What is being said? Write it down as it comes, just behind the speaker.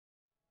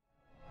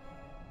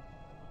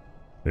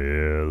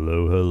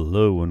Hello,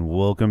 hello, and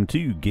welcome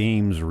to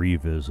Games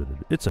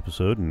Revisited. It's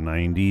episode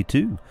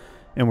 92,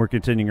 and we're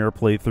continuing our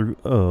playthrough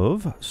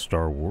of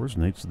Star Wars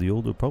Knights of the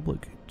Old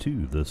Republic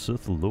to the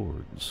Sith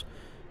Lords.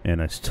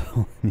 And I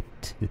still need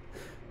to...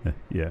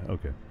 yeah,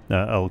 okay.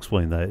 I'll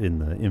explain that in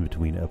the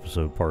in-between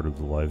episode part of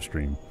the live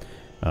stream.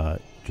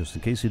 Just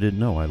in case you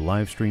didn't know, I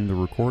live stream the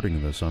recording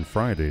of this on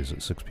Fridays at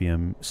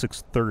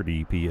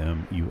 6:30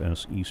 p.m.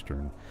 U.S.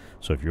 Eastern.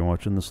 So if you're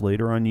watching this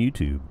later on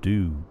YouTube,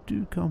 do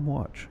come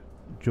watch.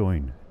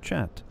 Join,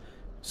 chat,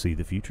 see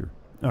the future.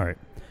 All right.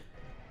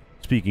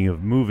 Speaking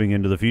of moving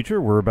into the future,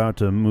 we're about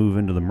to move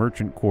into the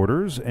merchant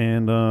quarters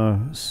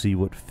and see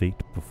what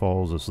fate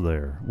befalls us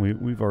there.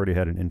 We've already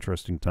had an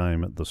interesting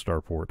time at the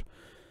starport.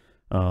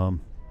 I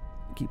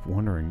keep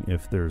wondering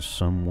if there's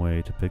some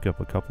way to pick up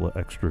a couple of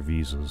extra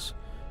visas.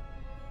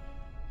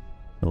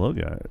 Hello,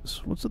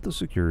 guys. What's at the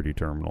security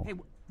terminal? Hey,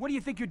 what do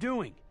you think you're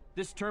doing?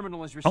 This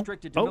terminal is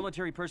restricted to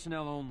military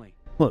personnel only.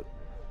 Look.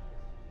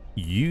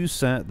 You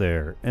sat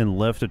there and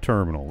left a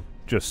terminal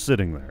just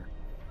sitting there.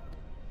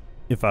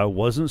 If I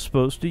wasn't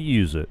supposed to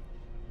use it,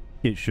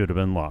 it should have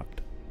been locked.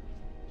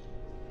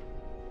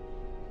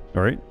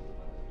 Alright?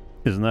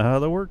 Isn't that how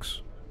that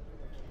works?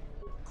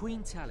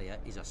 Queen Talia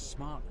is a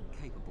smart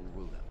and capable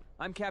ruler.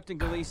 I'm Captain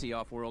Galisi,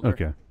 off-worlder.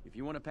 Okay. If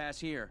you want to pass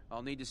here,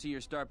 I'll need to see your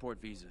starport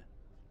visa.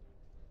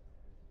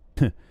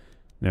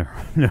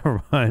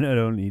 Never mind, I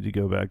don't need to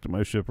go back to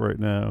my ship right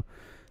now.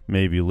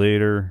 Maybe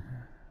later.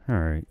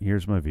 Alright,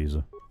 here's my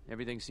visa.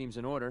 Everything seems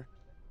in order.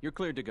 You're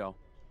cleared to go.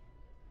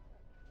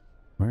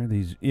 Why are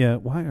these... Yeah,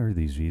 why are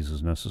these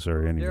visas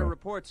necessary anyway? There are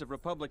reports of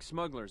Republic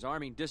smugglers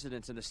arming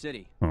dissidents in the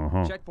city.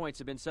 Checkpoints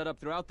have been set up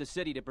throughout the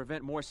city to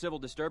prevent more civil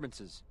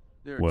disturbances.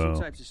 There are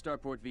two types of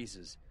starport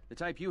visas. The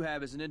type you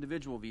have is an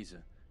individual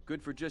visa,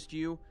 good for just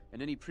you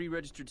and any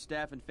pre-registered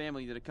staff and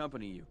family that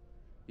accompany you.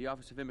 The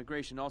Office of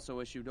Immigration also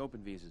issued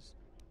open visas.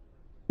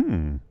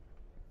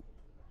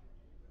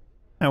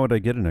 How would I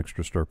get an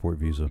extra starport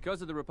visa?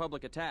 Because of the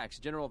Republic attacks,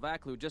 General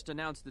Vaklu just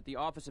announced that the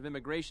Office of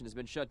Immigration has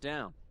been shut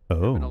down. Oh.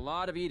 There have been a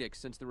lot of edicts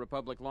since the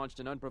Republic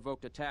launched an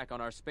unprovoked attack on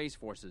our space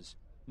forces.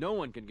 No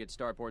one can get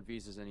starport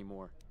visas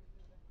anymore.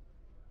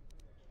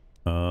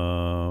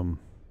 Can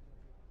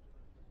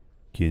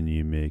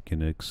you make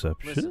an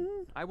exception?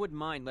 Listen, I wouldn't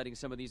mind letting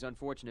some of these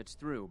unfortunates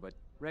through, but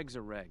regs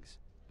are regs.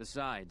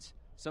 Besides,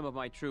 some of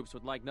my troops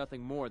would like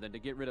nothing more than to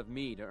get rid of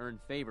me to earn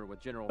favor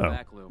with General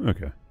Vaklu.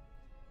 Okay.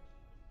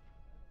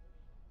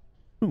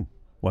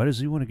 Why does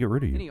he want to get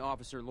rid of you? Any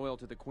officer loyal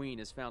to the Queen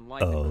has found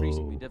life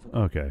increasingly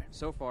difficult. Okay.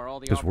 So far, all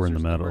the Because officers we're in the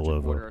in middle merchant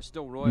of order a are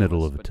still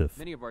royalists, but tiff.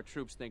 many of our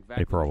troops think A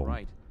Vaklu's problem.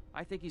 right.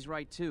 I think he's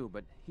right too,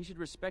 but he should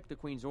respect the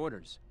Queen's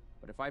orders.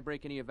 But if I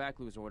break any of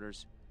Vaklu's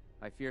orders,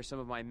 I fear some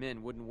of my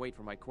men wouldn't wait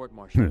for my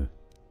court-martial.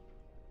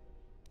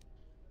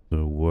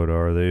 So what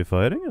are they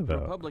fighting The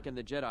about? Republic and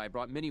the Jedi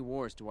brought many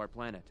wars to our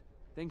planet.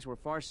 Things were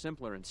far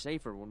simpler and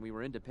safer when we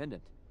were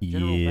independent.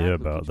 General Yeah, Vaklu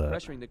about keeps that.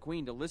 pressuring the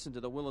Queen to listen to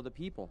the will of the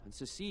people and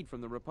secede from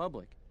the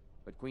Republic.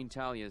 But Queen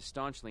Talia is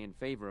staunchly in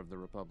favor of the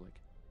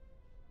Republic.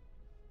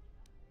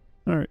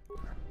 Alright.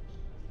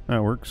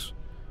 That works.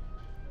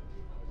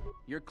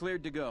 You're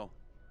cleared to go.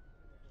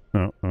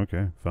 Oh,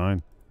 okay,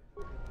 fine.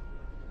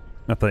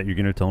 I thought you were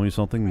going to tell me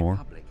something The more.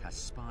 Republic has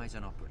spies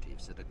and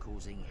operatives that are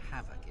causing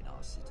havoc in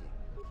our city.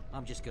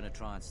 I'm just going to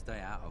try and stay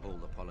out of all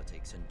the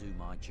politics and do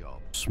my job.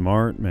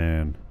 Smart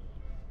man.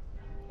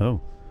 Oh.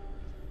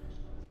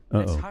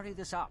 Let's hurry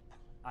this up.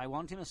 I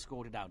want him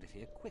escorted out of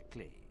here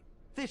quickly.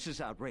 This is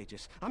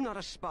outrageous. I'm not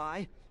a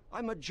spy.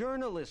 I'm a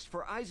journalist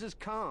for Isis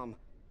Com.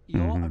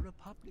 You're a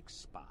Republic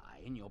spy,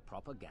 and your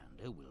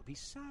propaganda will be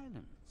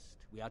silenced.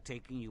 We are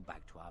taking you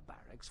back to our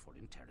barracks for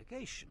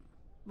interrogation.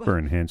 For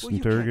enhanced You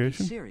interrogation?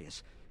 can't be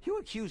serious. You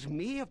accuse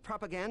me of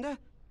propaganda?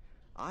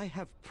 I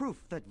have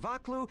proof that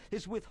Vaklu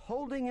is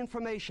withholding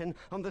information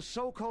on the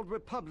so-called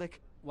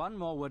Republic. One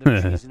more word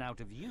of treason out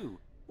of you.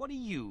 What are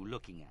you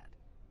looking at?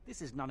 This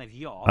is none of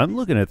your I'm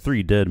looking at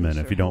 3 dead men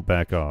Sir, if you don't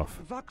back off.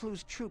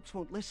 Vaklu's troops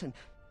won't listen.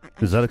 I'm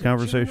Is that a just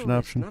conversation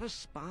journalist, option? Not a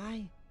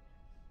spy.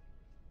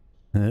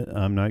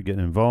 I'm not getting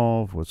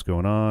involved. What's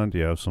going on? Do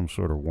you have some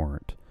sort of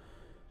warrant?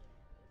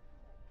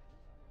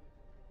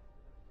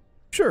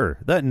 Sure,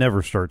 that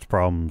never starts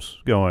problems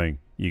going,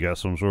 you got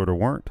some sort of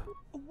warrant?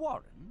 A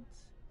warrant?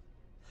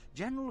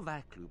 General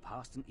Vaklu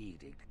passed an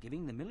edict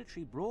giving the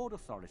military broad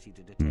authority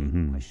to detain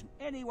and question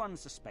anyone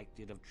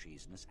suspected of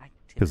treasonous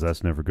activity. Because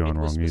that's never gone It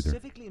was wrong either.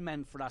 specifically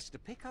meant for us to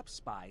pick up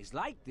spies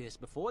like this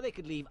before they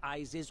could leave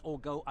ISIS or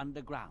go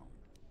underground.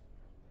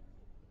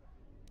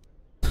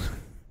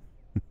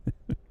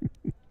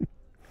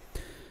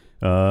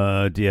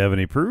 Do you have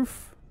any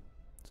proof?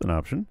 It's an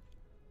option.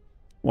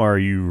 Why are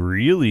you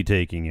really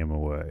taking him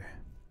away?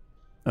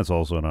 That's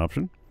also an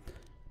option.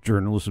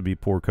 Journalists would be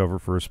poor cover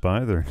for a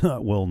spy. They're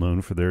not well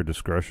known for their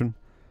discretion.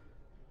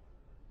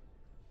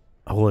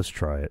 Oh, let's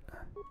try it.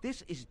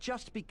 This is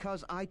just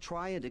because I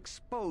try and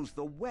expose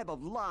the web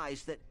of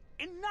lies that...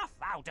 Enough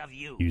out of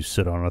you! You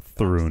sit on a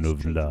throne Perhaps of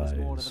this traitor was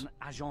more of lies. an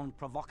agent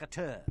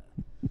provocateur,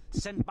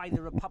 sent by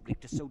the Republic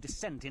to sow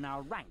dissent in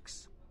our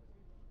ranks.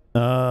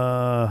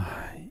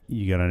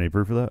 You got any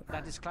proof of that?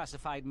 That is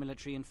classified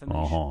military information.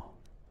 Uh-huh.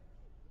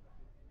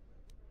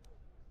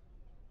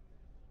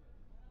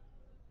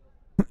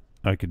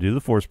 I could do the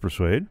force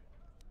persuade.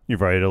 You're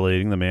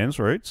violating the man's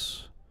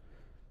rights.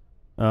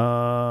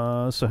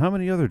 So how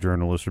many other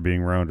journalists are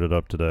being rounded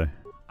up today?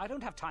 I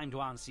don't have time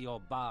to answer your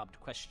barbed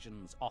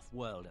questions,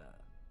 off-worlder.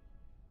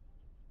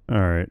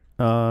 Alright.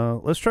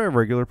 Let's try a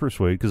regular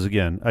persuade, because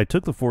again, I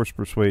took the force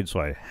persuade,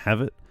 so I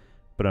have it,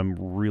 but I'm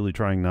really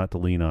trying not to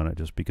lean on it,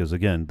 just because,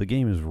 again, the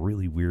game is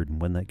really weird in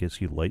when that gets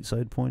you light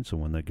side points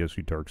and when that gets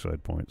you dark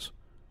side points.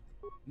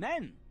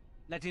 Men,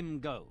 let him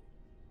go.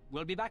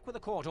 We'll be back with a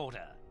court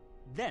order.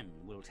 Then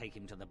we'll take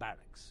him to the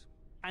barracks.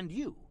 And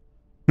you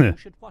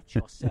should watch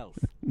yourself.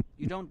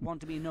 You don't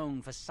want to be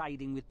known for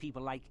siding with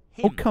people like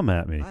him. Oh, come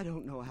at me. I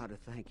don't know how to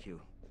thank you.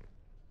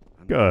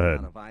 I'm Go ahead.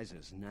 out of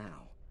ISIS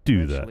now.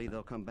 Do Eventually that.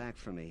 they'll come back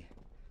for me.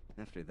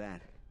 After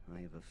that, I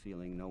have a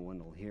feeling no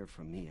one will hear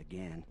from me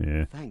again.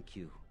 Yeah. Thank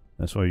you.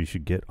 That's why you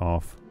should get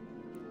off.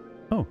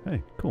 Oh,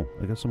 hey, cool.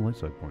 I got some light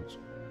side points.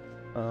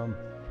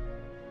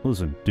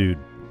 Listen, dude,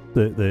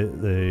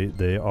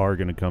 they are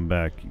gonna come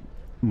back.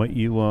 Might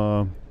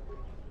you,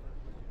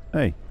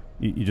 hey,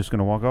 you just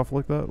gonna walk off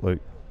like that? Like,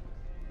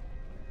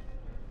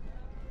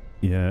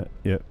 yeah.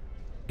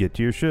 Get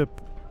to your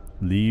ship.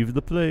 Leave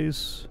the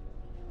place.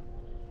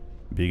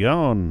 Be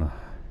gone.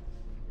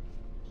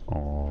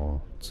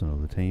 Oh, it's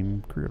another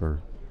tame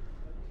critter.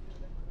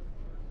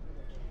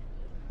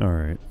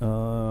 Alright,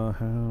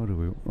 how do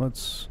we...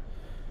 Let's...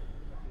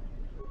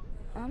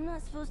 I'm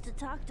not supposed to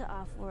talk to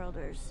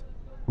off-worlders.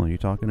 Well, you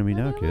talking to me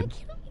now, Mother, why kid?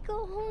 can't we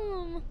go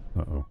home?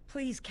 Uh-oh.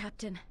 Please,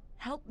 Captain,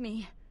 help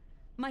me.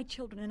 My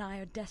children and I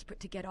are desperate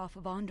to get off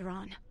of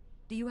Onderon.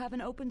 Do you have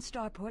an open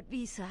starport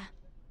visa?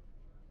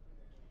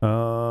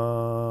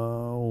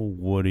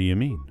 What do you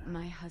mean?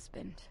 My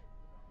husband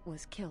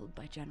was killed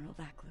by General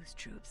Vaclu's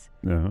troops.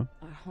 Uh-huh.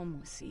 Our home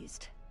was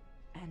seized,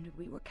 and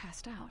we were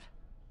cast out.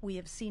 We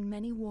have seen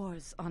many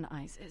wars on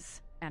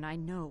ISIS, and I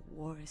know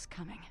war is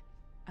coming.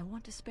 I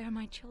want to spare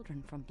my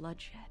children from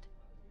bloodshed.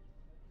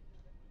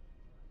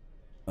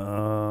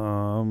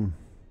 Alright,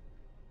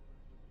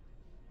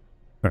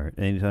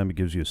 anytime it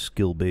gives you a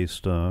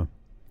skill-based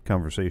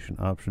conversation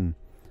option,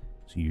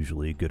 it's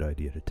usually a good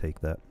idea to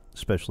take that,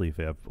 especially if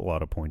you have a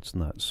lot of points in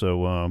that.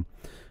 So,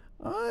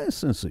 I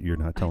sense that you're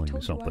not telling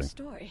me something. I've told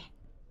you our story.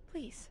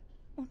 Please,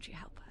 won't you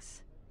help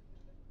us?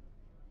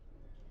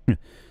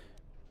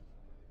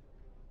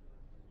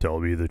 Tell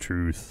me the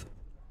truth.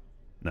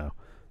 No.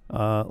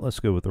 Let's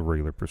go with the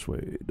regular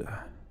persuade.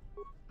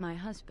 My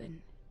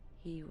husband,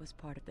 he was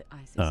part of the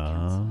ISIS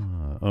council.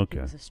 Okay.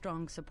 He was a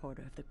strong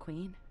supporter of the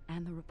Queen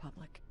and the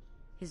Republic.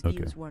 His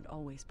views weren't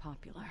always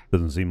popular.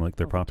 Doesn't seem like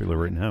they're Over popular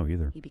right time, now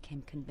either. He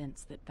became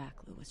convinced that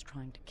Vaclu was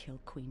trying to kill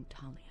Queen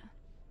Talia.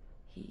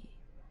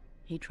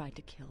 He tried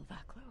to kill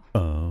Vaclu.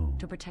 Oh.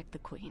 To protect the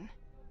Queen.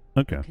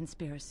 Okay. The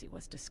conspiracy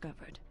was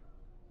discovered,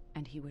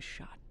 and he was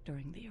shot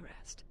during the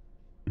arrest.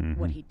 Mm-hmm.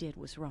 What he did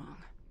was wrong,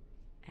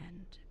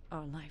 and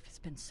our life has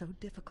been so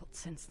difficult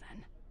since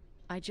then.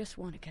 I just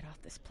want to get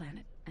off this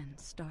planet and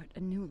start a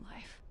new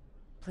life.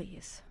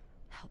 Please,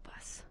 help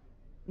us.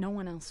 No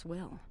one else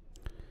will.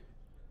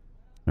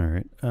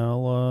 Alright,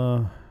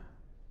 I'll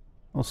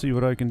see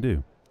what I can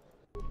do.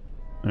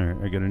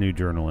 Alright, I got a new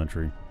journal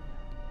entry.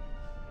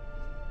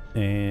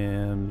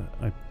 And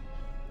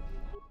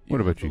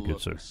what about you,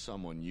 good sir?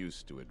 Someone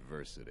used to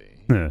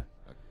adversity. Yeah.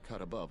 A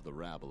cut above the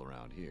rabble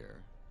around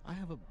here. I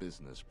have a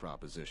business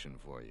proposition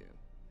for you.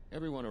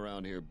 Everyone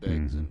around here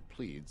begs and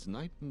pleads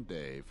night and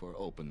day for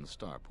open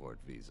starport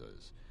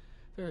visas.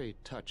 Very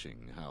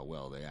touching how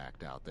well they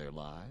act out their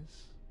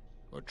lies.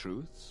 Or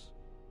truths.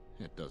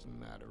 It doesn't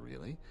matter,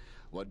 really.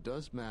 What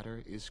does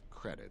matter is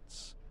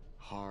credits.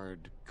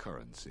 Hard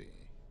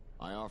currency.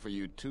 I offer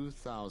you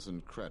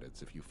 2,000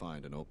 credits if you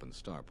find an open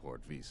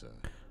starport visa.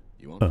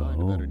 You won't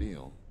find a better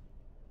deal.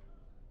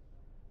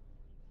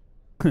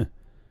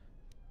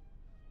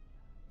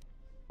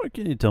 What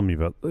can you tell me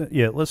about...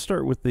 yeah, let's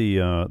start with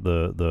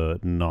the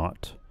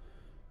not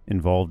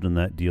involved in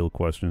that deal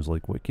questions.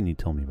 Like, what can you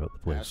tell me about the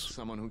place? Ask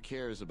someone who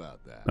cares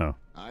about that. Oh.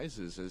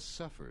 ISIS has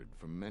suffered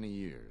for many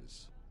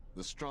years.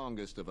 The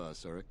strongest of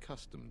us are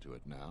accustomed to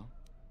it now.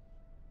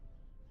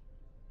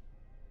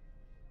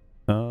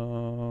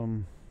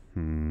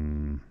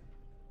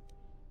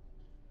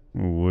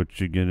 What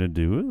you gonna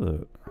do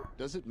with it?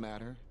 Does it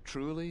matter?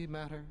 Truly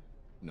matter?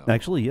 No.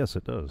 Actually, yes,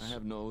 it does. I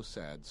have no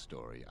sad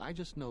story. I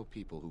just know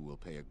people who will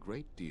pay a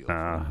great deal for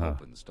an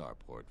open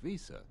starport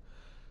visa.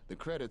 The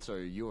credits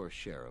are your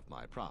share of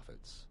my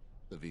profits.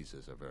 The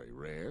visas are very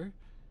rare,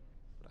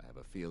 but I have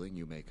a feeling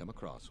you may come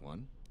across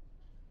one.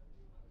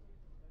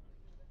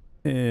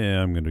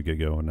 Yeah, I'm gonna get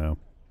going now.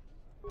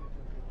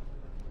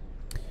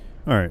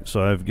 Alright,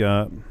 so I've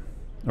got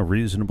a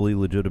reasonably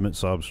legitimate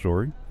sob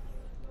story,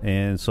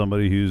 and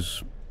somebody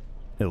who's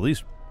at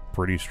least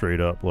pretty straight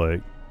up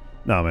like,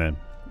 nah man,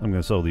 I'm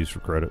gonna sell these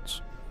for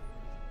credits.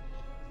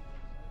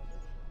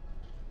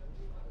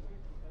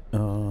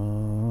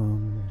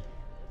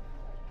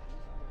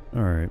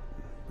 Alright,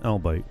 I'll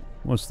bite.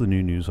 What's the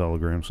new news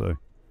hologram say? In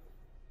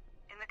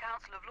the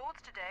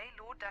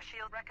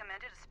Dashiell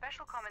recommended a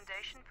special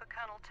commendation for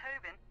Colonel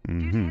Tobin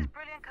due to his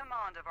brilliant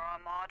command of our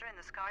armada in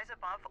the skies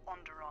above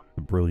Onderon.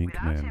 The brilliant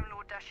Without command. him,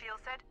 Lord Dashiell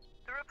said,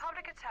 the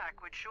Republic attack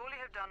would surely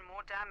have done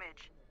more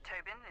damage.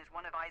 Tobin is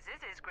one of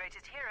Iziz's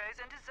greatest heroes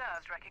and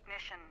deserves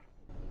recognition.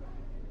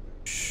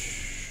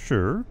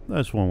 Sure,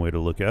 that's one way to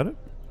look at it.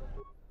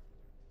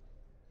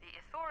 The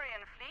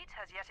Ithorian fleet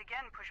has yet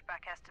again pushed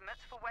back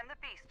estimates for when the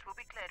beasts will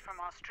be cleared from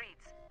our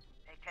streets.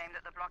 They claim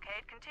that the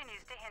blockade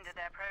continues to hinder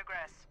their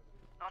progress.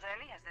 Not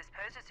only has this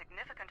posed a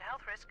significant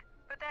health risk,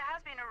 but there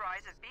has been a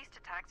rise of beast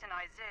attacks in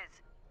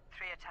Iziz.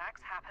 3 attacks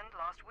happened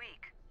last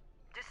week.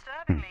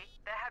 Disturbingly,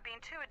 there have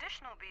been 2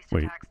 additional beast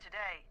attacks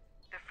today.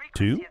 The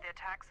frequency of the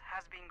attacks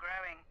has been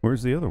growing. Where's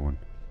the other one?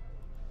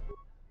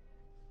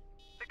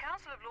 The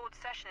Council of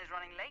Lords session is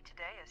running late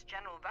today as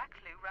General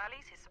Vaklu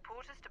rallies his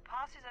supporters to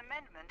pass his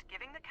amendment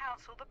giving the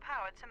Council the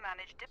power to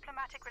manage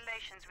diplomatic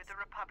relations with the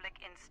Republic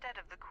instead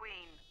of the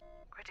Queen.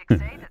 Critics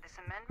say that this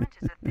amendment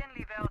is a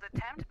thinly veiled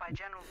attempt by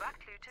General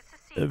Vaklu to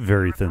secede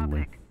very from the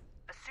thinly.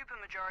 Republic. A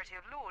supermajority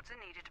of Lords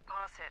are needed to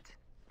pass it.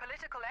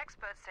 Political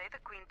experts say that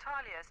Queen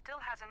Talia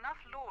still has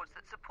enough Lords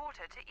that support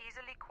her to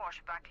easily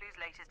quash Vaklu's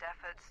latest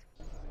efforts.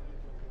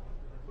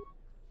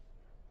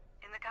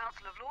 In the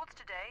Council of Lords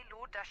today,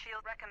 Lord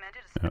Dashiell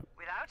recommended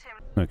without him...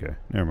 Okay,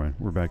 never mind.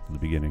 We're back to the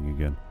beginning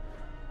again.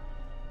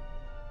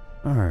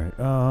 Alright,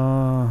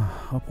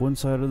 up one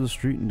side of the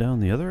street and down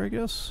the other, I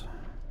guess?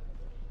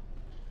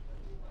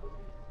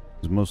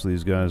 Because most of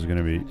these guys are going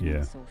to be...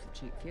 Yeah.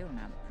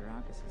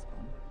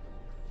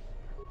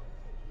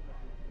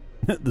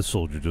 The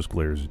soldier just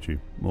glares at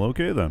you. Well,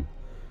 okay then.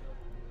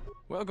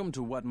 Welcome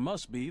to what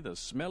must be the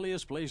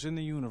smelliest place in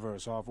the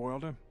universe,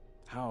 Offworlder.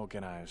 How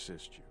can I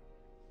assist you?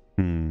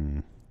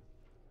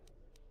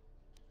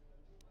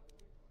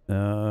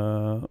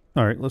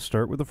 Alright, let's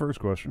start with the first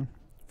question.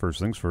 First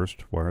things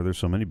first, why are there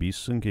so many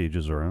beasts in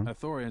cages around?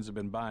 Ithorians have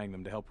been buying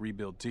them to help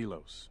rebuild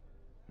Telos.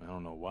 I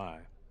don't know why,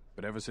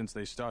 but ever since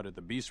they started,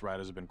 the Beast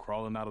Riders have been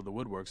crawling out of the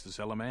woodworks to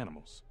sell them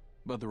animals.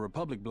 But the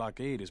Republic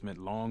blockade has meant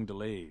long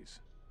delays,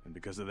 and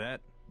because of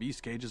that,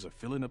 beast cages are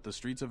filling up the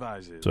streets of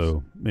Iziz.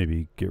 So,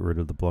 maybe get rid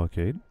of the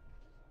blockade?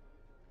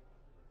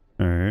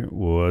 Alright,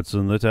 what's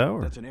in the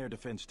tower? That's an air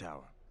defense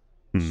tower.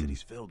 The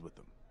city's filled with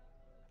them.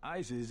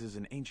 Iziz is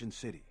an ancient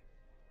city,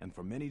 and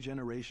for many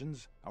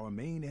generations, our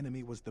main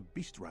enemy was the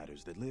Beast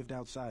Riders that lived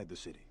outside the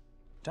city.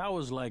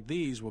 Towers like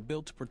these were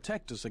built to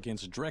protect us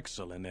against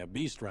Drexel and their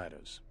Beast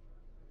Riders.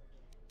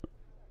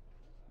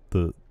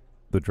 The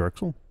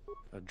Drexel?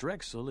 A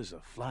Drexel is a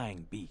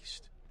flying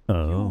beast.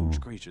 Oh. Huge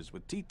creatures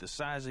with teeth the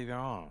size of your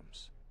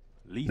arms.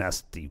 Lethal,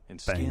 Nasty and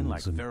skin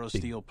like and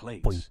ferrosteel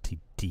plates. Pointy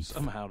teeth.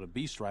 Somehow the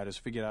Beast Riders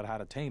figured out how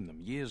to tame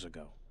them years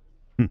ago.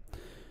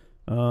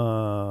 What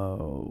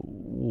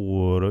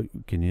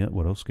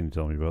else can you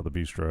tell me about the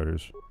Beast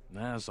Riders?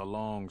 That's a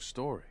long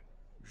story.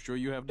 You sure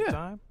you have the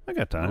time? I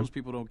got time. Most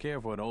people don't care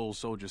for an old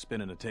soldier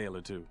spinning a tale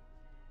or two.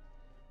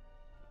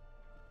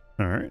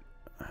 Alright.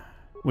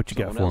 What you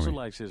got Someone for else me? who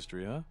likes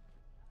history, huh?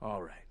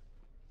 Alright.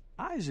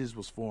 Iziz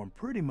was formed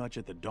pretty much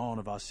at the dawn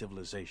of our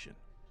civilization.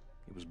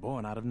 It was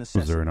born out of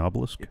necessity. Was there an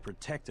obelisk? It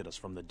protected us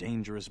from the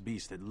dangerous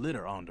beasts that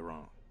litter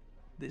Onderon.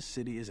 This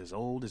city is as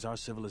old as our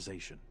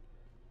civilization.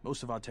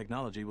 Most of our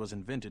technology was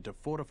invented to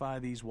fortify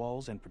these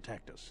walls and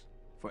protect us.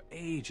 For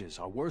ages,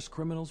 our worst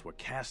criminals were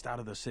cast out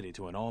of the city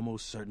to an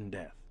almost certain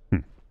death.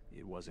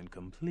 It wasn't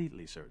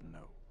completely certain,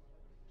 though.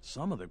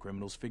 Some of the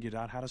criminals figured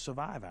out how to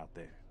survive out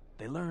there.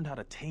 They learned how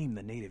to tame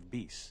the native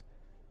beasts.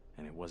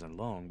 And it wasn't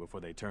long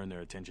before they turned their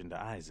attention to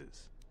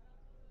Iziz.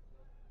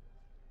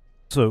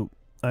 So,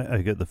 I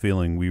get the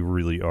feeling we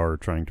really are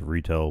trying to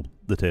retell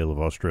the tale of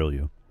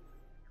Australia.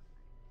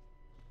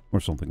 Or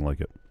something like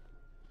it.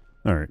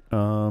 Alright,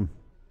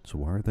 so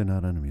why are they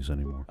not enemies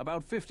anymore?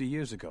 About 50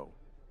 years ago,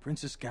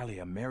 Princess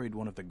Gallia married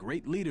one of the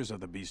great leaders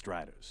of the Beast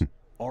Riders,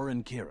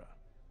 Orin Kira.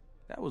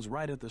 That was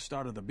right at the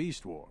start of the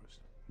Beast Wars.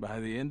 By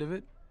the end of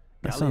it,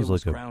 That Gallia sounds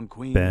was like crowned a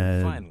queen, bad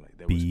and finally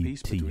there was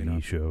peace between our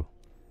TV show.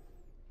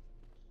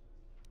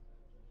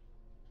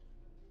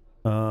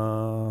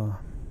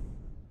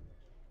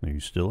 Are you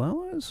still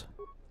allies?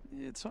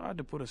 It's hard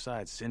to put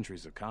aside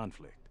centuries of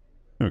conflict.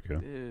 Okay.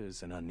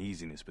 There's an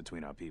uneasiness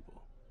between our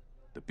people.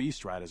 The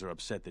Beast Riders are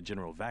upset that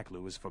General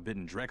Vaklu has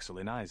forbidden Drexel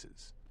in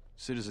Iziz.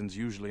 Citizens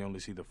usually only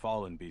see the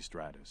fallen Beast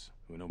Riders,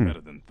 who know better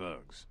than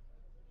thugs.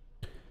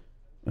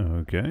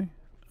 Okay.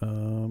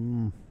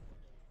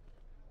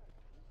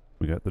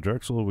 We got the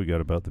Drexel, we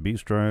got about the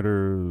Beast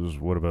Riders.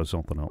 What about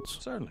something else?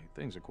 Certainly.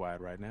 Things are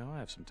quiet right now. I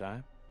have some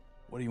time.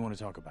 What do you want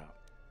to talk about?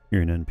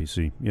 You're an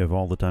NPC. You have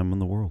all the time in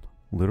the world.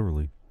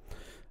 Literally.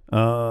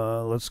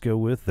 Let's go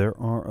with there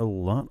are a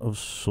lot of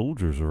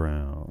soldiers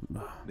around.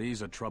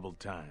 These are troubled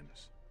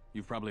times.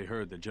 You've probably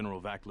heard that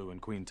General Vaklu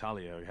and Queen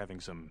Talia are having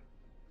some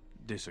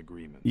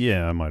disagreements.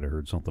 Yeah, I might have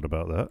heard something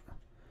about that.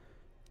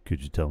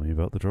 Could you tell me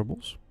about the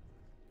troubles?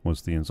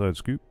 What's the inside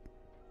scoop?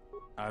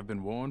 I've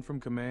been warned from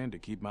command to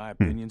keep my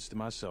opinions to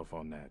myself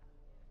on that.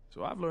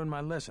 So I've learned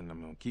my lesson.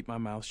 I'm going to keep my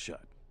mouth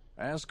shut.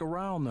 Ask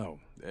around, though.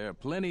 There are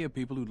plenty of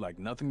people who'd like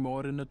nothing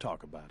more than to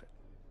talk about it.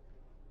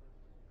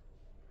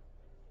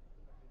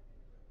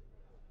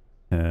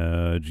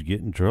 Did you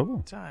get in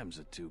trouble? Times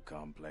are too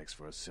complex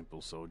for a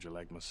simple soldier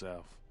like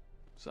myself.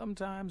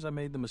 Sometimes I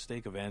made the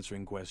mistake of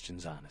answering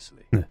questions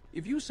honestly.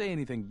 If you say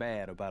anything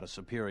bad about a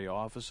superior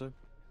officer,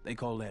 they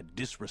call that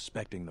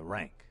disrespecting the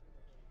rank.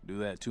 Do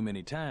that too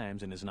many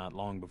times and it's not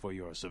long before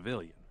you're a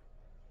civilian.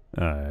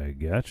 I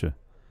gotcha.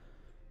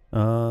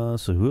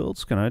 So who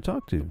else can I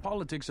talk to? The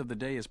politics of the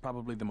day is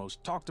probably the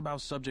most talked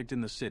about subject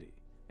in the city,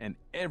 and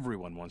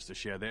everyone wants to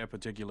share their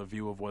particular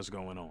view of what's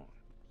going on.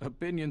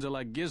 Opinions are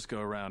like Gisco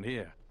around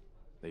here.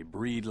 They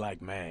breed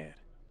like mad.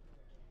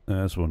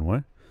 That's one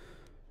way.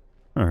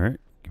 All right.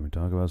 Can we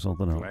talk about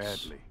something else?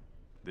 Gladly.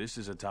 This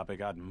is a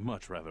topic I'd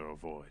much rather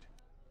avoid.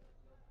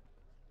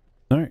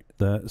 All right.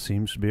 That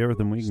seems to be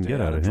everything we can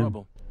get out of him.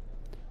 Trouble.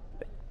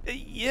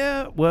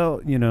 Yeah,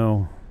 well, you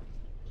know,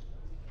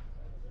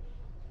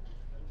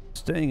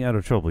 staying out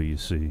of trouble, you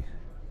see.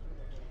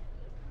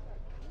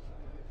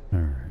 All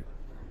right.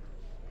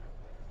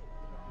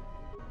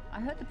 I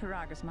heard the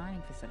Paragus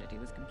mining facility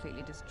was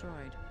completely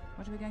destroyed.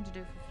 What are we going to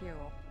do for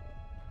fuel?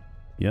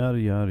 Yada,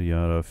 yada,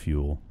 yada,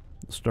 fuel.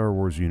 The Star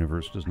Wars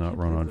universe does not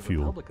run on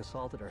fuel. The Republic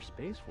assaulted our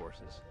space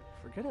forces.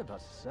 Forget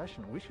about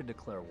secession. We should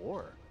declare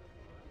war.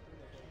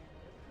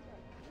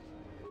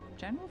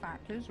 General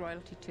Vaclu's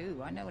royalty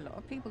too. I know a lot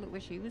of people that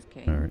wish he was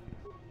king. Alright.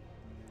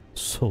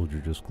 Soldier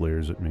just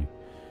glares at me.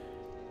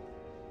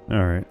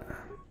 Alright.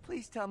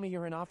 Please tell me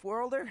you're an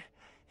off-worlder.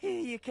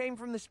 You came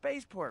from the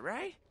spaceport,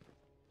 right?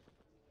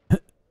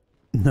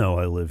 No,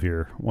 I live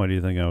here. Why do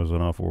you think I was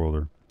an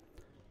off-worlder?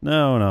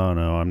 No,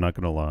 I'm not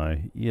gonna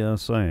lie.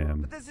 Yes, I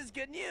am. But this is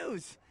good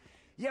news.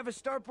 You have a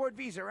starport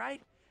visa,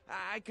 right?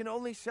 I can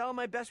only sell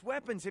my best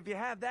weapons if you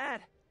have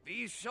that.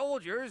 These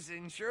soldiers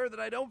ensure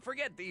that I don't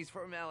forget these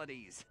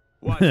formalities.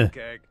 Watch it,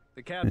 Keg.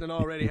 The captain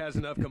already has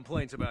enough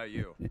complaints about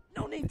you.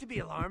 No need to be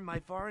alarmed, my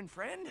foreign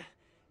friend.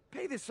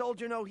 Pay the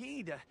soldier no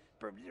heed.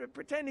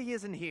 Pretend he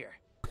isn't here.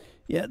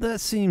 Yeah,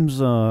 that seems,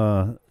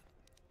 yeah,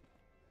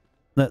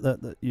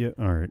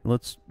 alright,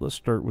 let's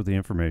start with the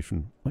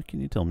information. What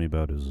can you tell me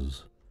about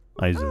ISIS?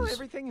 Oh,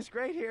 everything's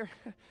great here.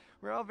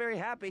 We're all very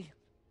happy.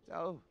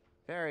 So,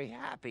 very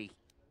happy.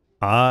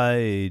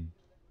 I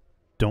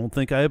don't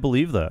think I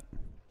believe that.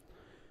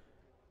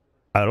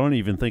 I don't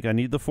even think I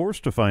need the Force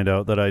to find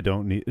out that I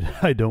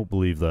don't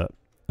believe that.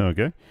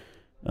 Okay.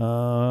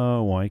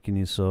 Why can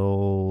you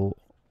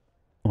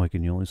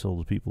only sell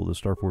to people with a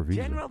Starport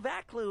visa? General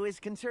Vaclu is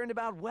concerned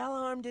about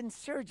well-armed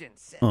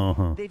insurgents.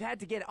 They've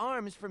had to get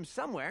arms from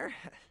somewhere.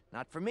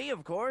 Not for me,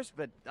 of course,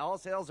 but all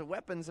sales of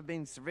weapons have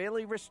been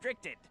severely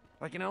restricted.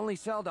 I can only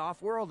sell to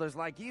off-worlders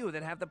like you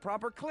that have the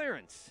proper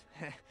clearance.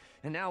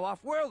 And now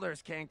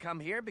off-worlders can't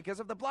come here because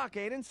of the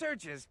blockade and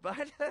searches,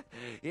 but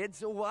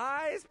it's a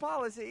wise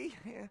policy.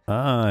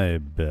 I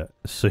bet.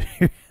 So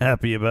you're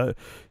happy about it?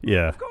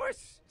 Yeah. Of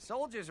course.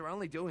 Soldiers are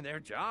only doing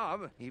their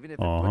job. Even if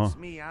it puts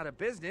me out of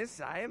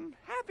business, I am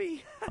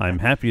happy. I'm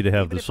happy to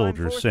have the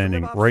soldier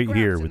standing right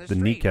here with the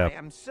kneecap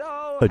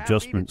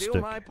adjustment stick.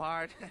 Do my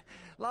part.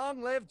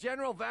 Long live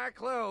General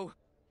Vaclu.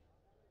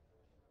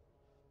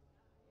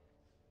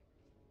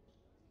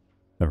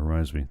 That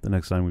reminds me. The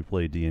next time we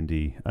play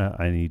D&D,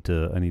 I need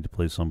to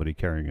play somebody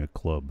carrying a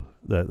club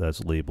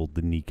that's labeled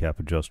the kneecap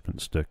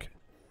adjustment stick.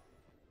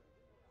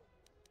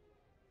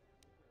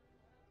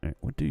 All right,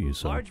 what do you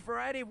sell? Large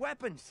variety of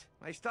weapons.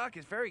 My stock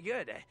is very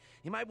good.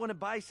 You might want to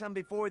buy some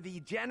before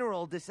the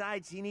general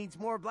decides he needs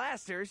more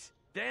blasters.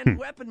 Then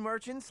weapon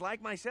merchants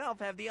like myself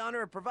have the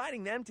honor of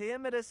providing them to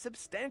him at a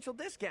substantial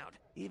discount,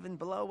 even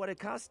below what it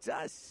costs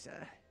us.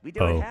 We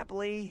do it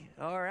happily,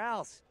 or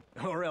else.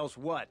 Or else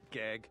what,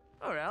 Keg?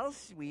 Or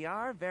else we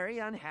are very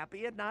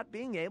unhappy at not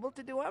being able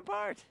to do our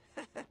part.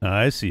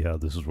 I see how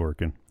this is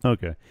working.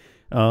 Okay.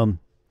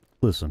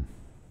 Listen.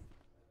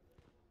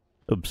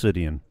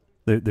 Obsidian.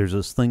 There's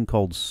this thing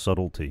called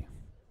subtlety.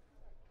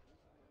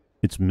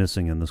 It's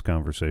missing in this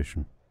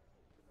conversation.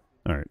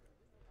 All right.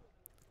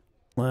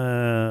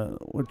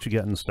 What you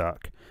got in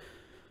stock?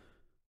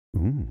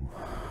 Ooh,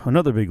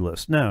 another big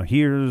list. Now,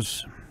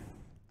 here's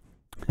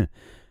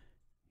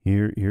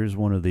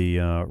one of the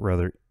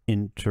rather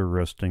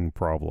interesting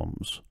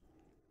problems.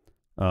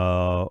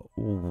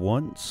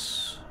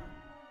 Once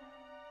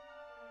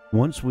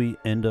we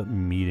end up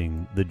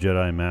meeting the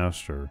Jedi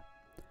Master,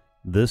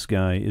 this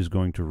guy is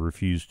going to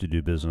refuse to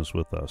do business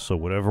with us. So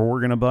whatever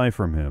we're going to buy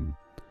from him,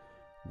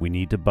 we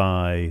need to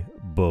buy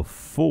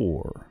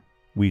before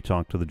we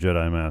talk to the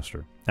Jedi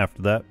Master.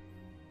 After that,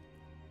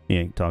 he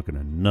ain't talking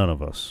to none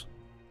of us.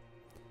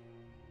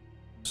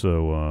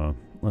 So,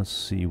 let's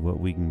see what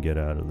we can get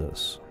out of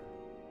this.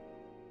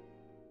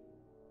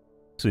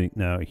 See,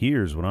 now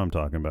here's what I'm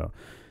talking about.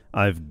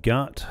 I've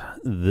got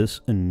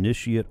this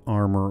initiate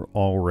armor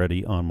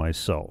already on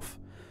myself.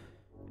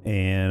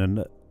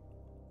 And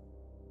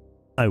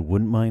I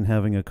wouldn't mind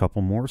having a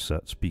couple more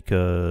sets,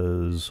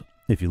 because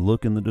if you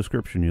look in the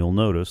description, you'll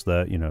notice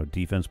that, you know,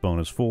 defense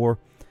bonus 4.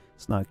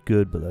 It's not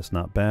good, but that's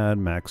not bad.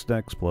 Max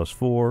dex plus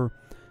 4.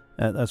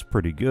 That's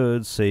pretty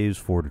good. Saves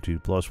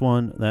fortitude plus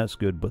 1. That's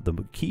good, but the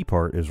key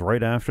part is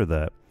right after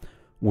that,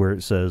 where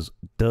it says,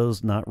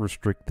 does not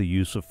restrict the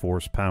use of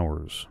force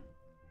powers.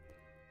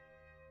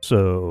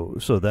 So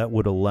that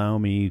would allow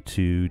me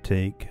to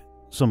take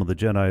some of the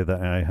Jedi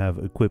that I have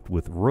equipped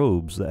with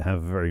robes that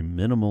have very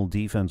minimal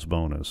defense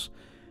bonus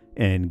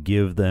and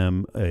give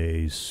them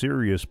a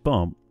serious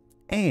bump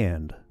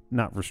and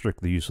not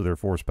restrict the use of their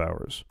force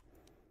powers.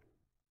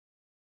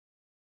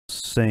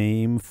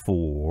 Same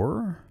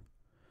for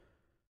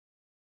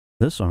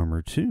this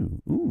armor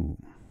too. Ooh.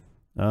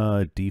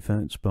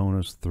 Defense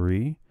bonus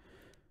 3.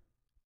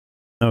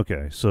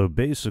 Okay, so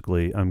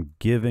basically I'm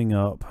giving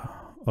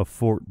up a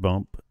fort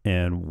bump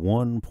and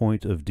 1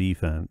 point of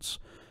defense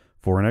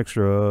for an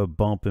extra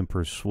bump in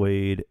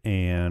persuade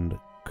and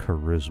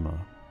charisma.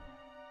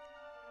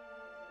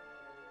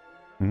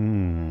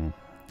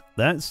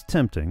 That's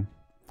tempting.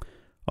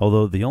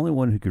 Although the only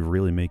one who could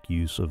really make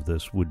use of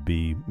this would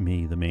be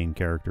me, the main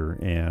character,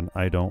 and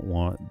I don't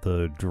want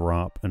the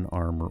drop in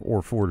armor,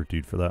 or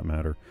fortitude for that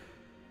matter.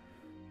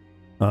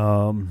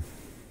 But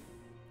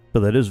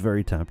that is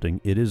very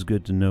tempting. It is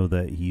good to know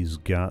that he's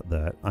got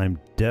that. I'm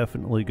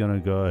definitely going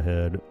to go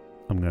ahead.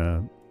 I'm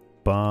going to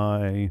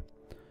buy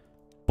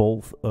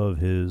both of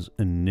his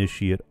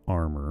initiate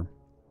armor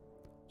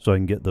so I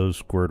can get those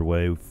squared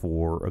away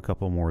for a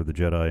couple more of the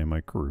Jedi in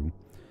my crew.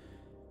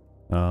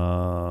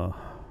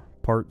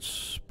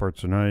 Parts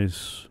are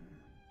nice.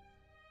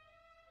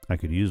 I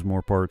could use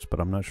more parts, but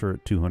I'm not sure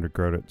at 200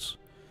 credits.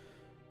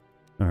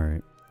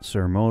 Alright.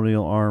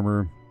 Ceremonial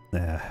armor.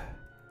 Nah.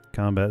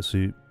 Combat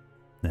suit.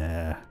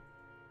 Nah.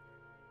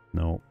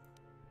 Nope.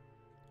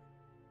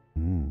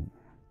 Now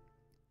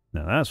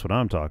that's what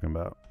I'm talking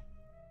about.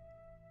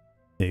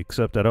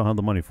 Except I don't have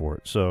the money for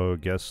it, so I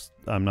guess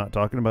I'm not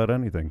talking about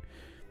anything.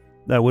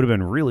 That would have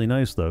been really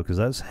nice, though, because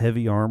that's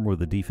heavy armor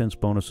with a defense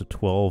bonus of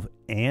 12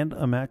 and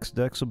a max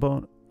dex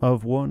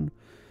of 1.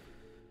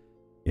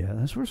 Yeah,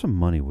 that's where some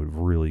money would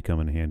really come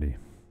in handy.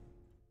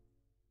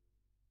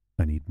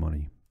 I need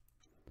money.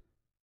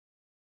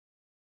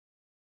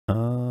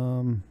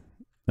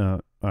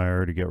 I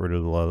already got rid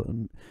of a lot of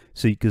them.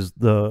 See, because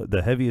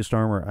the heaviest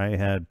armor I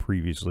had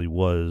previously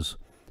was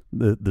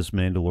this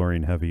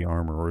Mandalorian heavy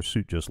armor, or a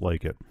suit just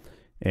like it.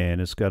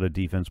 And it's got a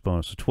defense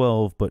bonus of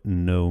 12, but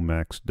no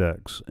max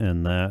dex.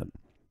 And that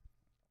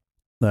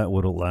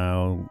would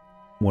allow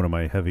one of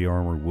my heavy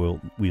armor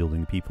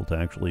wielding people to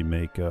actually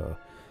make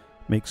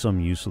some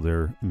use of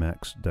their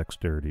max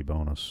dexterity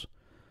bonus.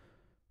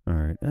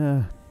 Alright,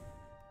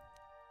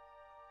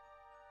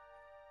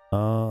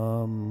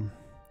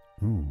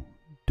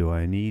 do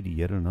I need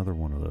yet another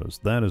one of those?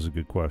 That is a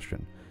good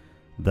question.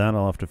 That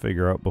I'll have to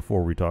figure out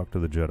before we talk to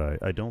the Jedi.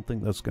 I don't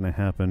think that's going to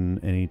happen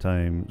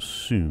anytime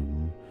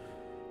soon.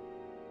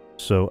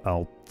 So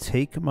I'll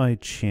take my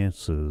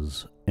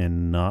chances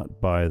and not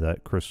buy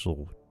that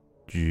crystal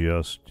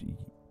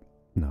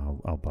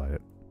No, I'll buy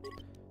it.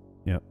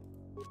 Yep.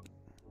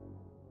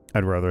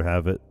 I'd rather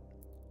have it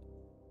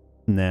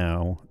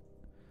now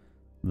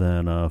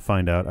than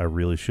find out I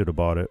really should have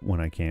bought it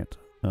when I can't.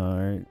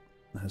 Alright.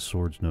 That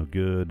sword's no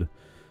good.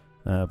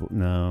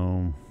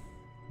 No.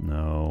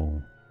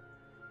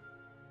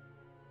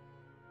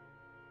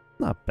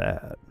 Not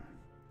bad,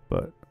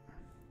 but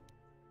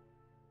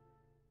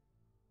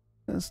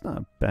it's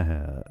not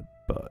bad,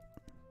 but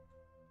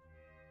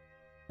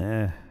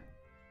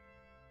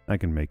I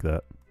can make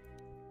that.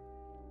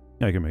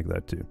 I can make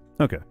that too.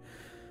 Okay.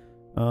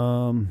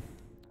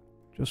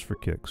 Just for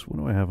kicks, what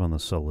do I have on the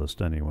sell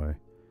list anyway?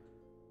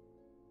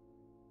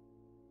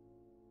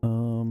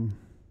 Oh,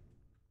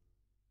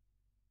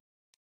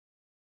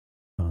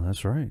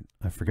 that's right.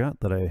 I forgot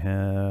that I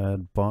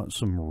had bought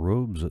some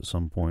robes at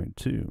some point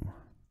too.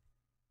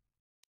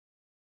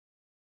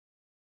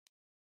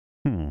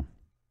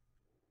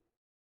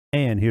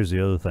 And here's the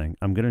other thing.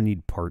 I'm going to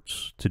need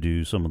parts to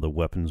do some of the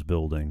weapons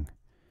building.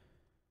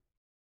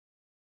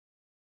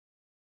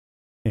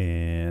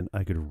 And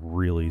I could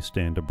really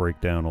stand to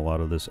break down a lot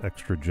of this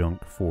extra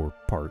junk for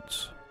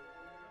parts.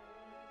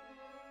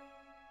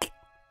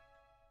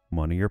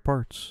 Money or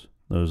parts.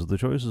 Those are the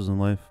choices in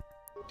life.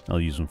 I'll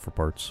use them for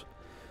parts.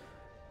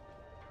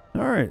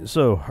 Alright,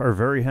 so our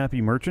very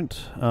happy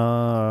merchant.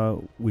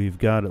 We've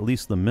got at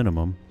least the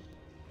minimum.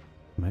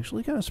 I'm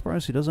actually kind of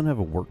surprised he doesn't have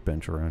a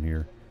workbench around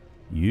here.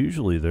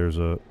 Usually there's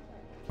a...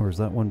 Or is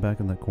that one back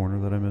in that corner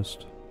that I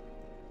missed?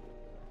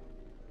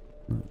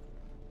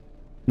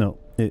 No,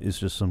 it's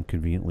just some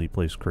conveniently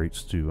placed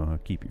crates to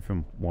keep you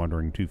from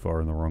wandering too far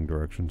in the wrong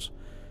directions.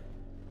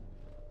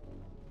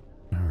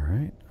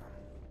 Alright.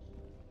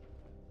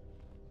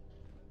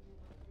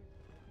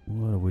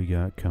 What do we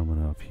got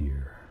coming up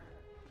here?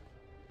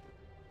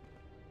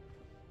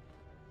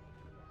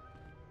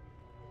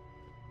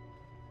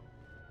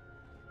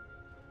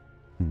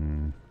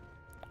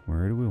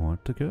 Where do we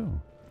want to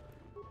go?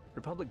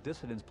 Republic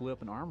dissidents blew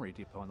up an armory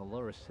depot in the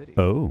lower city.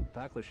 Oh.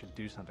 Backlash should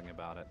do something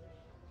about it.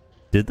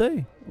 Did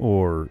they?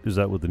 Or is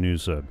that what the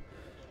news said?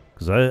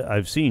 Because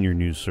I've seen your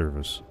news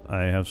service.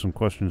 I have some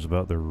questions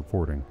about their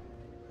reporting.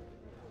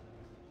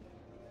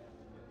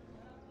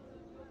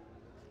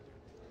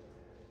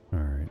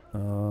 Alright.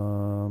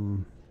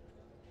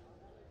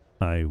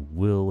 I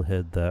will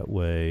head that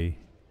way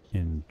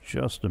in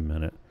just a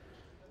minute.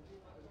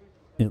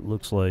 It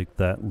looks like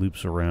that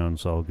loops around,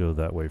 so I'll go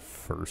that way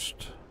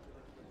first.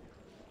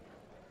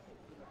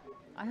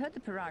 I heard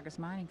the Paragus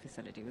mining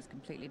facility was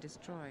completely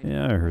destroyed.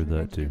 Yeah, I heard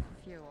that too.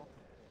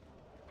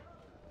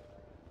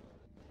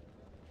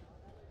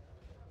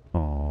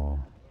 Oh.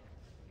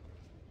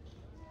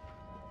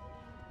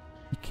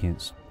 You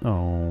can't...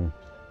 Oh.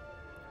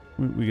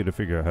 We gotta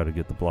figure out how to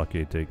get the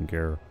blockade taken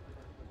care of.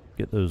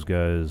 Get those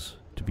guys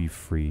to be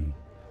free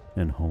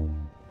and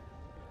home.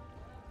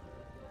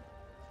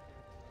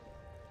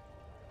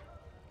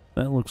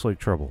 That looks like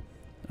trouble.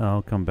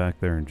 I'll come back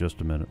there in just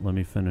a minute. Let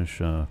me finish,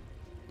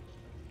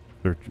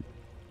 search.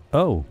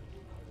 Oh!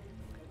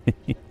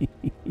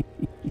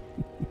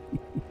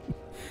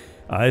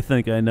 I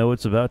think I know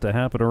what's about to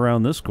happen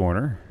around this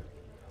corner.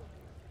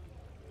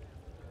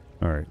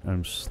 Alright,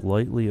 I'm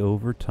slightly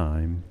over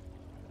time,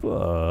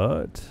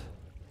 but...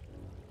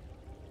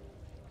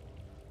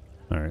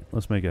 Alright,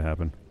 let's make it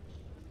happen.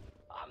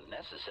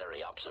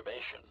 Unnecessary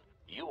observation.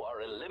 You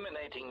are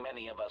eliminating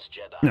many of us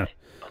Jedi, yeah.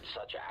 But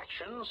such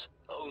actions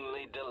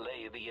only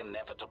delay the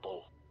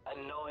inevitable.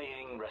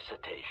 Annoying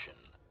recitation.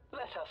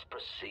 Let us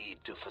proceed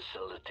to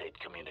facilitate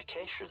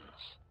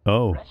communications.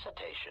 Oh.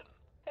 Recitation.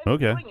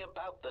 Okay. Bring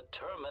about the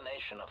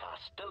termination of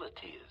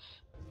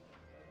hostilities.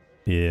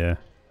 Yeah.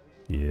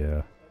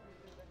 Yeah.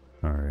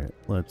 Alright,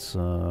 let's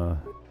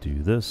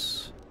do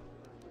this.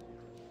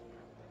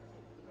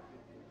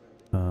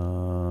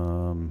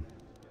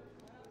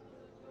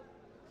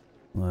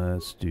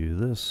 Let's do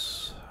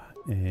this,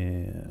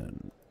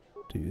 and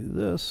do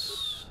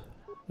this,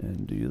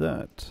 and do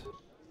that.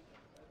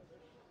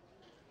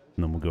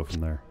 And then we'll go from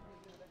there.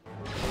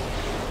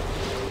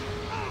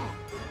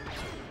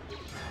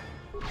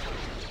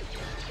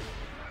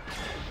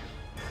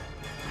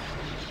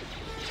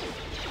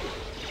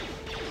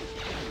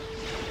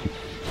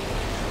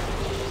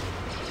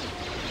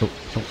 Oh.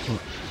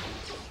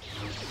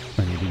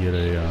 I need to get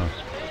a,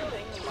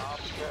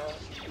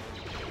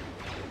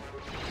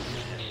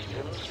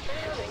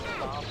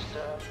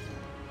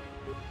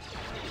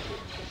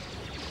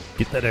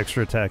 get that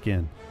extra attack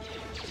in.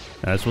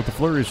 That's what the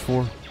flurry's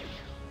for.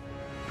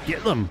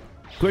 Get them!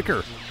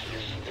 Quicker!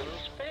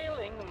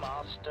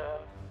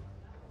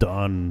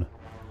 Done.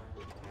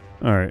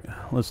 Alright,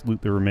 let's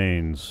loot the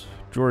remains.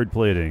 Droid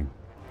plating.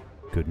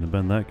 Couldn't have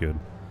been that good.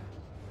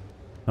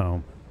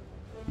 Oh.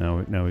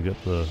 Now we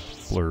got the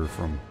blur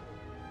from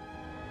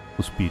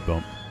the speed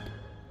bump.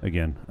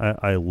 Again,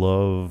 I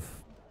love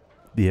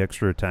the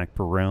extra attack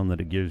per round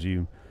that it gives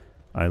you.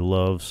 I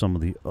love some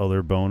of the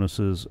other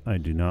bonuses. I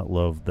do not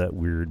love that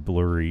weird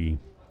blurry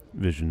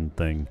vision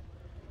thing.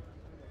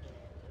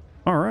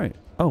 Alright.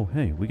 Oh,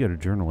 hey, we got a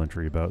journal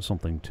entry about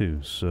something too.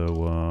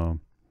 So,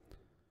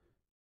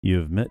 you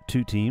have met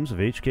 2 teams of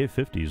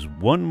HK-50s.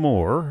 One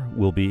more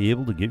will be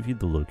able to give you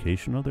the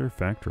location of their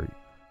factory.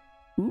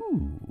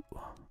 Ooh.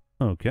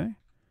 Okay.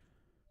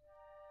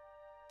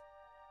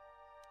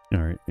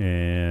 Alright,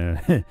 and,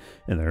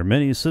 and there are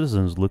many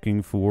citizens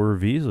looking for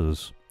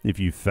visas. If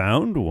you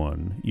found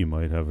one, you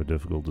might have a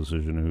difficult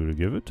decision who to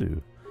give it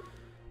to.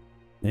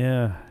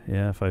 Yeah,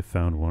 if I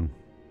found one.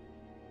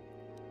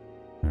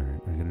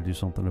 Alright, I gotta do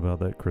something about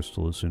that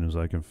crystal as soon as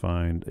I can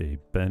find a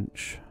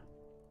bench.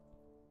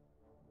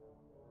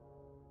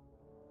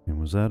 And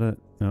was that it?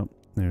 Nope,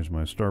 there's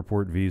my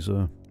starport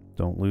visa.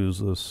 Don't lose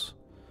this.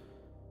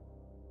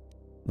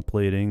 The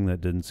plating,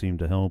 that didn't seem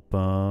to help.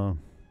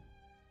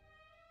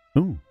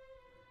 Ooh.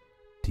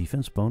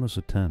 Defense bonus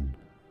of 10.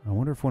 I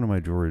wonder if one of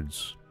my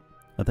droids...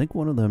 I think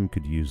one of them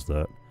could use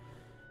that.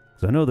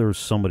 Because I know there was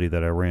somebody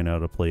that I ran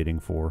out of plating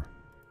for.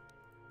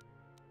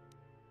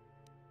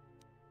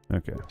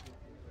 Okay.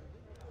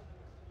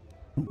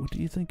 What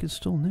do you think is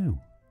still new?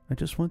 I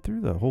just went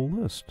through that whole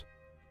list.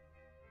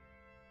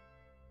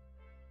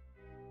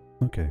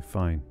 Okay,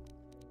 fine.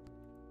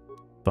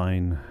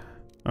 Fine.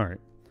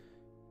 Alright.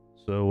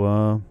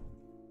 So,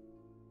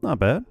 not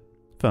bad.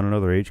 Found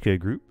another HK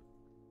group.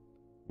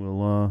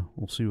 We'll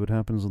see what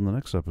happens in the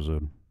next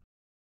episode.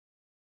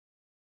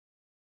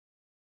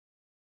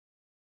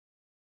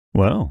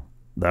 Well,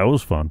 that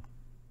was fun.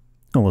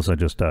 Unless I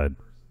just died.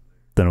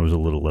 Then it was a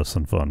little less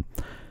than fun.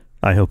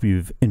 I hope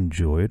you've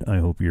enjoyed. I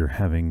hope you're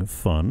having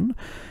fun.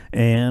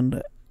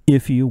 And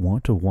if you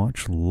want to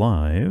watch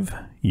live,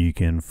 you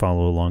can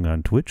follow along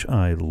on Twitch.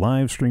 I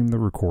live stream the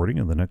recording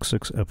of the next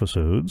 6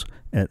 episodes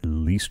at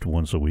least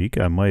once a week.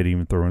 I might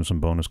even throw in some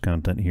bonus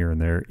content here and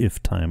there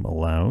if time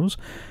allows.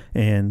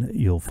 And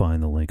you'll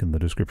find the link in the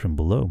description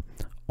below.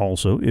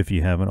 Also, if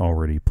you haven't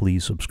already,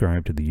 please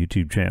subscribe to the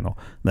YouTube channel.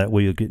 That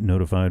way you'll get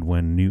notified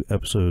when new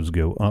episodes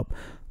go up,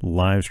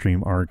 live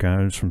stream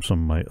archives from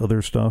some of my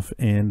other stuff,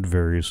 and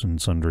various and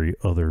sundry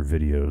other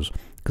videos,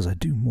 because I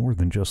do more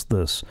than just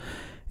this.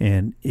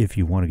 And if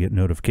you want to get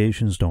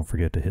notifications, don't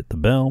forget to hit the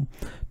bell.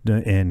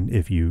 And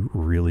if you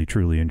really,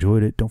 truly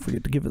enjoyed it, don't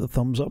forget to give it a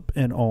thumbs up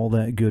and all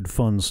that good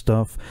fun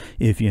stuff.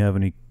 If you have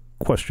any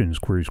questions,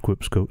 queries,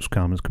 quips, quotes,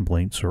 comments,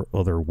 complaints, or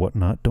other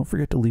whatnot, don't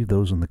forget to leave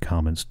those in the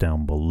comments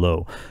down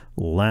below.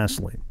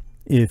 Lastly,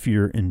 if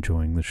you're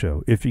enjoying the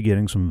show, if you're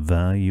getting some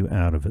value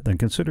out of it, then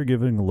consider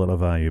giving a little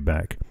value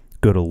back.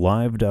 go to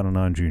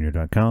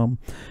live.anonjunior.com.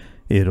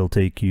 It'll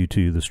take you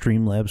to the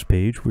Streamlabs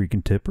page where you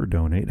can tip or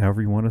donate,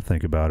 however you want to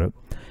think about it.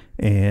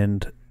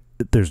 And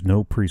there's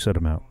no preset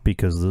amount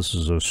because this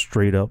is a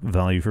straight up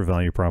value for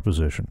value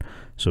proposition.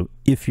 So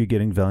if you're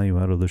getting value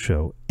out of the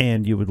show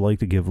and you would like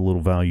to give a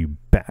little value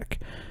back,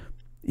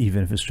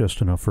 even if it's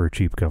just enough for a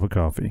cheap cup of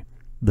coffee,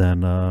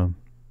 then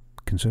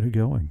consider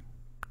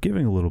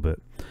giving a little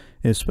bit,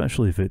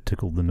 especially if it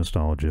tickled the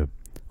nostalgia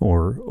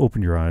or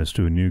opened your eyes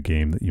to a new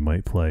game that you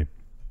might play.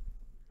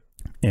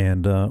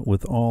 And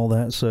with all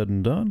that said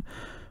and done,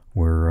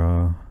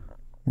 we're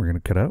going to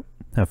cut out.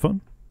 Have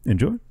fun,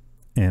 enjoy,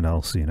 and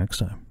I'll see you next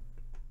time.